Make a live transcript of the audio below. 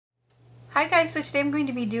Hi guys, so today I'm going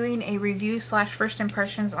to be doing a review slash first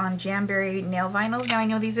impressions on Jamberry nail vinyls. Now I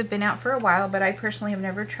know these have been out for a while, but I personally have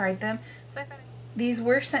never tried them. So I thought these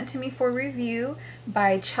were sent to me for review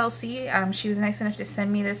by Chelsea. She was nice enough to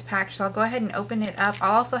send me this pack, so I'll go ahead and open it up.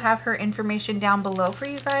 I'll also have her information down below for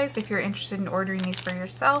you guys if you're interested in ordering these for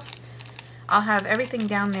yourself. I'll have everything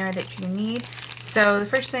down there that you need. So the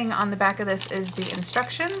first thing on the back of this is the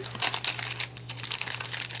instructions.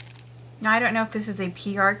 Now I don't know if this is a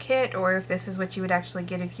PR kit or if this is what you would actually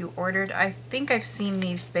get if you ordered. I think I've seen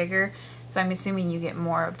these bigger, so I'm assuming you get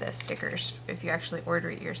more of the stickers if you actually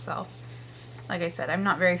order it yourself. Like I said, I'm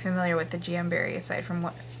not very familiar with the Jamberry aside from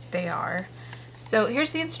what they are. So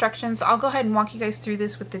here's the instructions. I'll go ahead and walk you guys through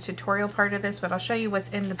this with the tutorial part of this, but I'll show you what's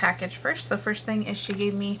in the package first. So first thing is she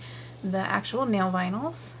gave me the actual nail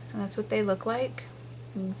vinyls, and that's what they look like.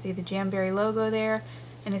 You can see the Jamberry logo there,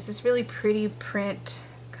 and it's this really pretty print,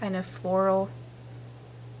 kind of floral.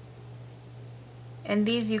 And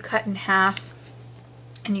these you cut in half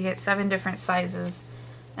and you get 7 different sizes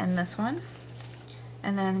in this one.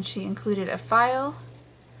 And then she included a file,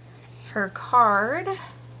 her card,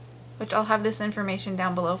 which I'll have this information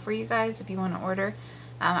down below for you guys if you want to order.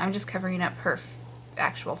 I'm just covering up her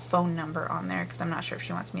actual phone number on there because I'm not sure if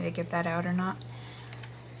she wants me to give that out or not.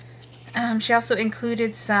 She also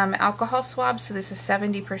included some alcohol swabs, so this is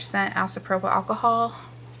 70% isopropyl alcohol.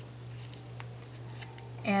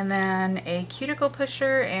 And then a cuticle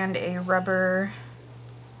pusher and a rubber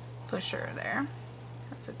pusher there.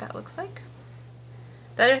 That's what that looks like.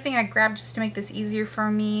 The other thing I grabbed just to make this easier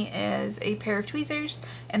for me is a pair of tweezers.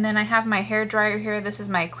 And then I have my hair dryer here. This is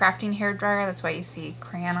my crafting hair dryer. That's why you see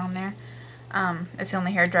crayon on there. It's the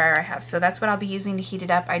only hair dryer I have. So that's what I'll be using to heat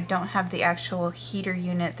it up. I don't have the actual heater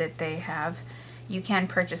unit that they have. You can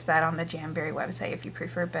purchase that on the Jamberry website if you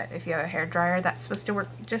prefer, but if you have a hair dryer, that's supposed to work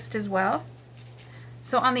just as well.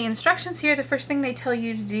 So on the instructions here, the first thing they tell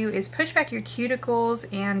you to do is push back your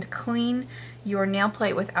cuticles and clean your nail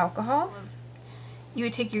plate with alcohol. You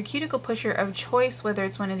would take your cuticle pusher of choice, whether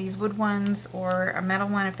it's one of these wood ones or a metal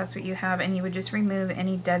one if that's what you have, and you would just remove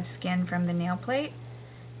any dead skin from the nail plate.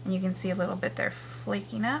 And you can see a little bit there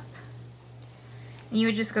flaking up. You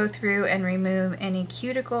would just go through and remove any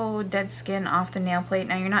cuticle dead skin off the nail plate.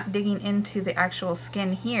 Now you're not digging into the actual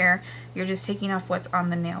skin here, you're just taking off what's on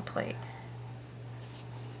the nail plate.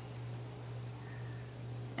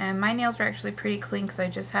 And my nails were actually pretty clean because I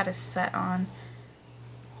just had a set on.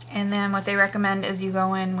 And then what they recommend is you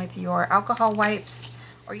go in with your alcohol wipes,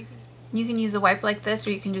 or you can use a wipe like this,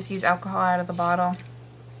 or you can just use alcohol out of the bottle.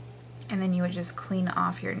 And then you would just clean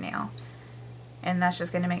off your nail. And that's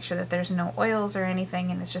just going to make sure that there's no oils or anything,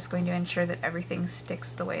 and it's just going to ensure that everything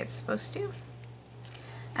sticks the way it's supposed to.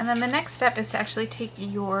 And then the next step is to actually take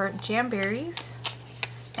your Jamberries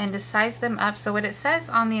and to size them up. So what it says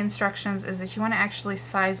on the instructions is that you want to actually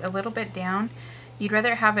size a little bit down. You'd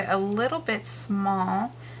rather have it a little bit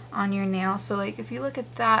small on your nail. So like if you look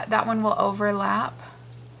at that, that one will overlap.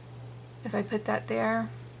 If I put that there,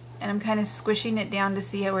 and I'm kind of squishing it down to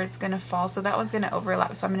see where it's going to fall. So that one's going to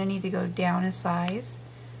overlap, so I'm going to need to go down a size.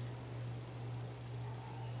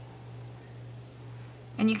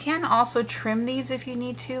 And you can also trim these if you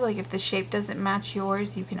need to. Like if the shape doesn't match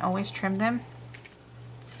yours, you can always trim them.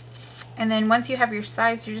 And then once you have your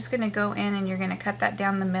size, you're just going to go in and you're going to cut that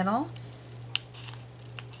down the middle.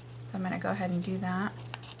 So I'm going to go ahead and do that.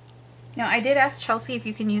 Now I did ask Chelsea if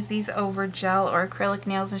you can use these over gel or acrylic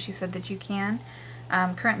nails, and she said that you can.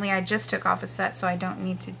 Currently I just took off a set, so I don't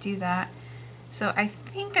need to do that. So I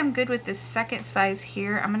think I'm good with this second size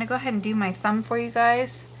here. I'm going to go ahead and do my thumb for you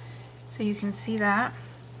guys so you can see that.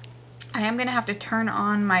 I am going to have to turn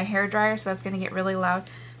on my hair dryer, so that's going to get really loud.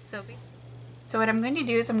 So what I'm going to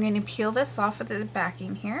do is I'm going to peel this off of the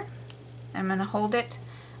backing here. I'm going to hold it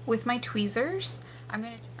with my tweezers. I'm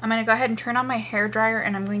going to go ahead and turn on my hair dryer,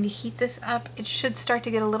 and I'm going to heat this up. It should start to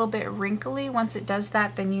get a little bit wrinkly. Once it does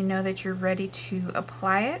that, then you know that you're ready to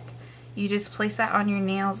apply it. You just place that on your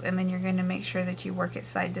nails, and then you're going to make sure that you work it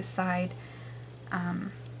side to side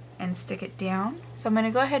and stick it down. So I'm going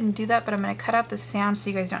to go ahead and do that, but I'm going to cut out the sound so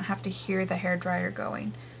you guys don't have to hear the hair dryer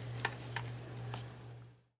going.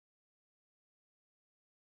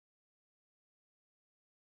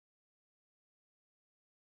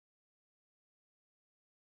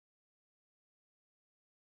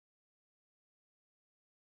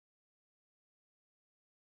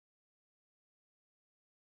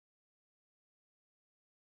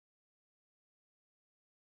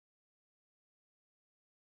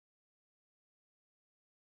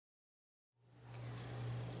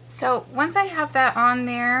 So once I have that on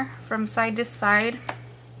there from side to side,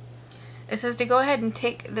 it says to go ahead and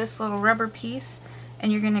take this little rubber piece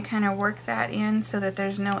and you're going to kind of work that in so that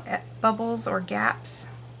there's no bubbles or gaps.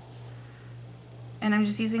 And I'm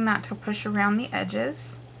just using that to push around the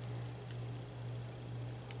edges.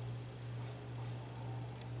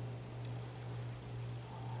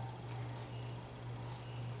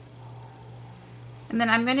 And then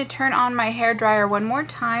I'm going to turn on my hair dryer one more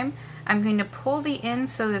time. I'm going to pull the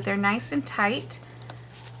ends so that they're nice and tight.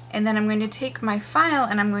 And then I'm going to take my file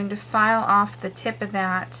and I'm going to file off the tip of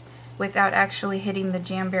that without actually hitting the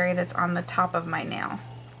Jamberry that's on the top of my nail.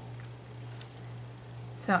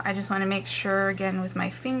 So I just want to make sure, again, with my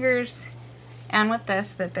fingers and with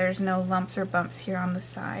this, that there's no lumps or bumps here on the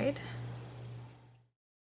side.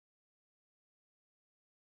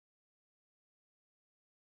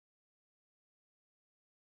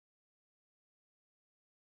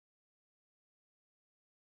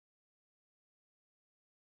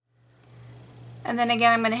 And then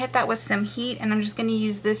again, I'm going to hit that with some heat, and I'm just going to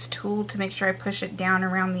use this tool to make sure I push it down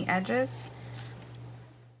around the edges.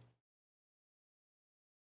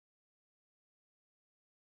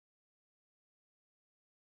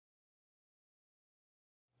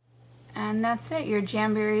 And that's it, your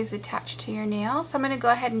Jamberry is attached to your nail. So I'm going to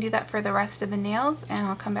go ahead and do that for the rest of the nails, and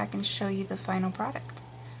I'll come back and show you the final product.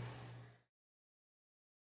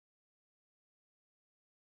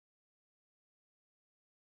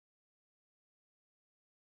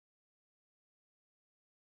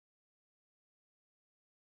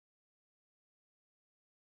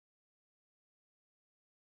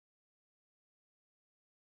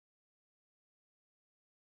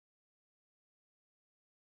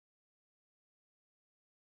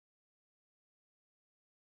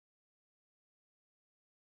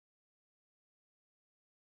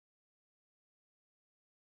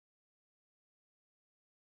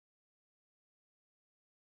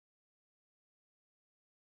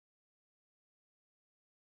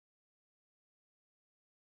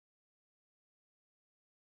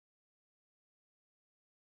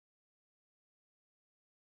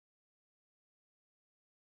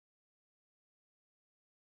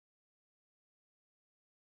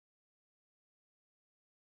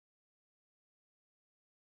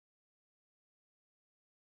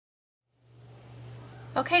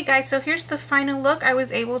 Okay guys, so here's the final look. I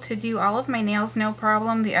was able to do all of my nails no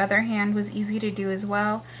problem. The other hand was easy to do as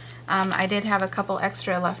well. I did have a couple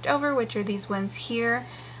extra left over, which are these ones here.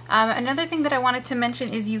 Another thing that I wanted to mention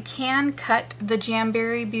is you can cut the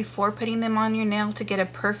Jamberry before putting them on your nail to get a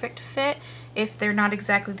perfect fit if they're not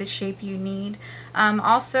exactly the shape you need.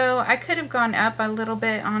 Also, I could have gone up a little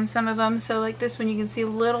bit on some of them. So like this one, you can see a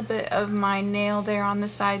little bit of my nail there on the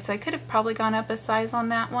side. So I could have probably gone up a size on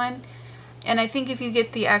that one. And I think if you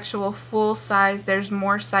get the actual full size, there's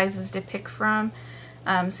more sizes to pick from,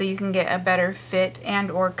 so you can get a better fit and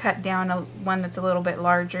or cut down one that's a little bit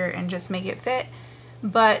larger and just make it fit.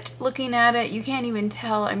 But looking at it, you can't even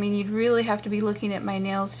tell. I mean, you'd really have to be looking at my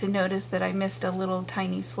nails to notice that I missed a little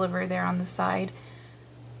tiny sliver there on the side.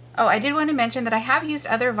 Oh, I did want to mention that I have used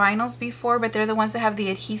other vinyls before, but they're the ones that have the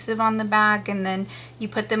adhesive on the back, and then you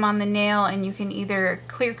put them on the nail and you can either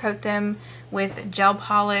clear coat them with gel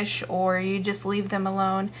polish or you just leave them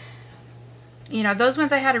alone. You know, those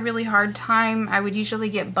ones I had a really hard time. I would usually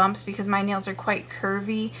get bumps because my nails are quite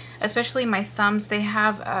curvy, especially my thumbs. They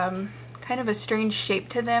have kind of a strange shape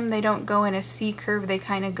to them. They don't go in a C curve, they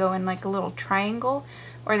kind of go in like a little triangle,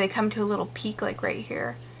 or they come to a little peak like right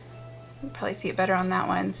here. You can probably see it better on that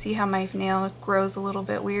one. See how my nail grows a little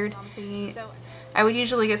bit weird? So I would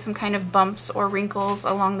usually get some kind of bumps or wrinkles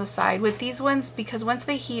along the side. With these ones, because once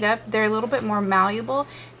they heat up, they're a little bit more malleable.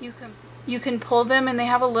 You can pull them and they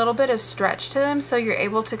have a little bit of stretch to them, so you're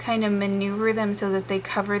able to kind of maneuver them so that they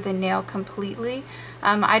cover the nail completely.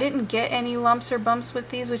 I didn't get any lumps or bumps with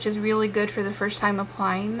these, which is really good for the first time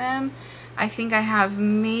applying them. I think I have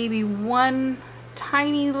maybe one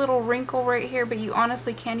tiny little wrinkle right here, but you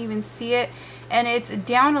honestly can't even see it, and it's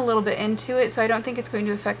down a little bit into it, so I don't think it's going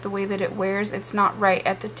to affect the way that it wears. It's not right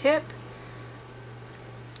at the tip.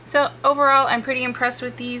 So overall, I'm pretty impressed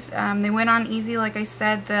with these. They went on easy. Like I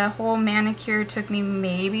said, the whole manicure took me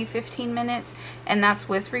maybe 15 minutes, and that's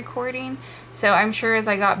with recording. So I'm sure as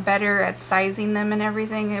I got better at sizing them and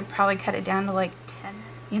everything, it probably cut it down to like 10,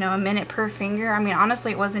 you know, a minute per finger. I mean,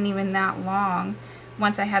 honestly, it wasn't even that long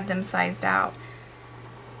once I had them sized out.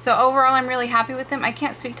 So overall, I'm really happy with them. I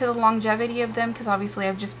can't speak to the longevity of them because obviously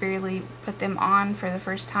I've just barely put them on for the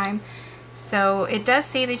first time. So it does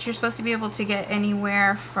say that you're supposed to be able to get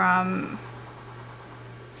anywhere from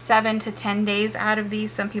 7 to 10 days out of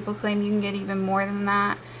these. Some people claim you can get even more than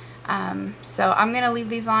that. So I'm going to leave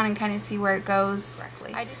these on and kind of see where it goes.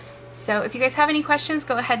 So if you guys have any questions,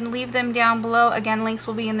 go ahead and leave them down below. Again, links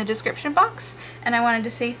will be in the description box. And I wanted to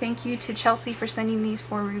say thank you to Chelsea for sending these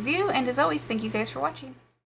for review. And as always, thank you guys for watching.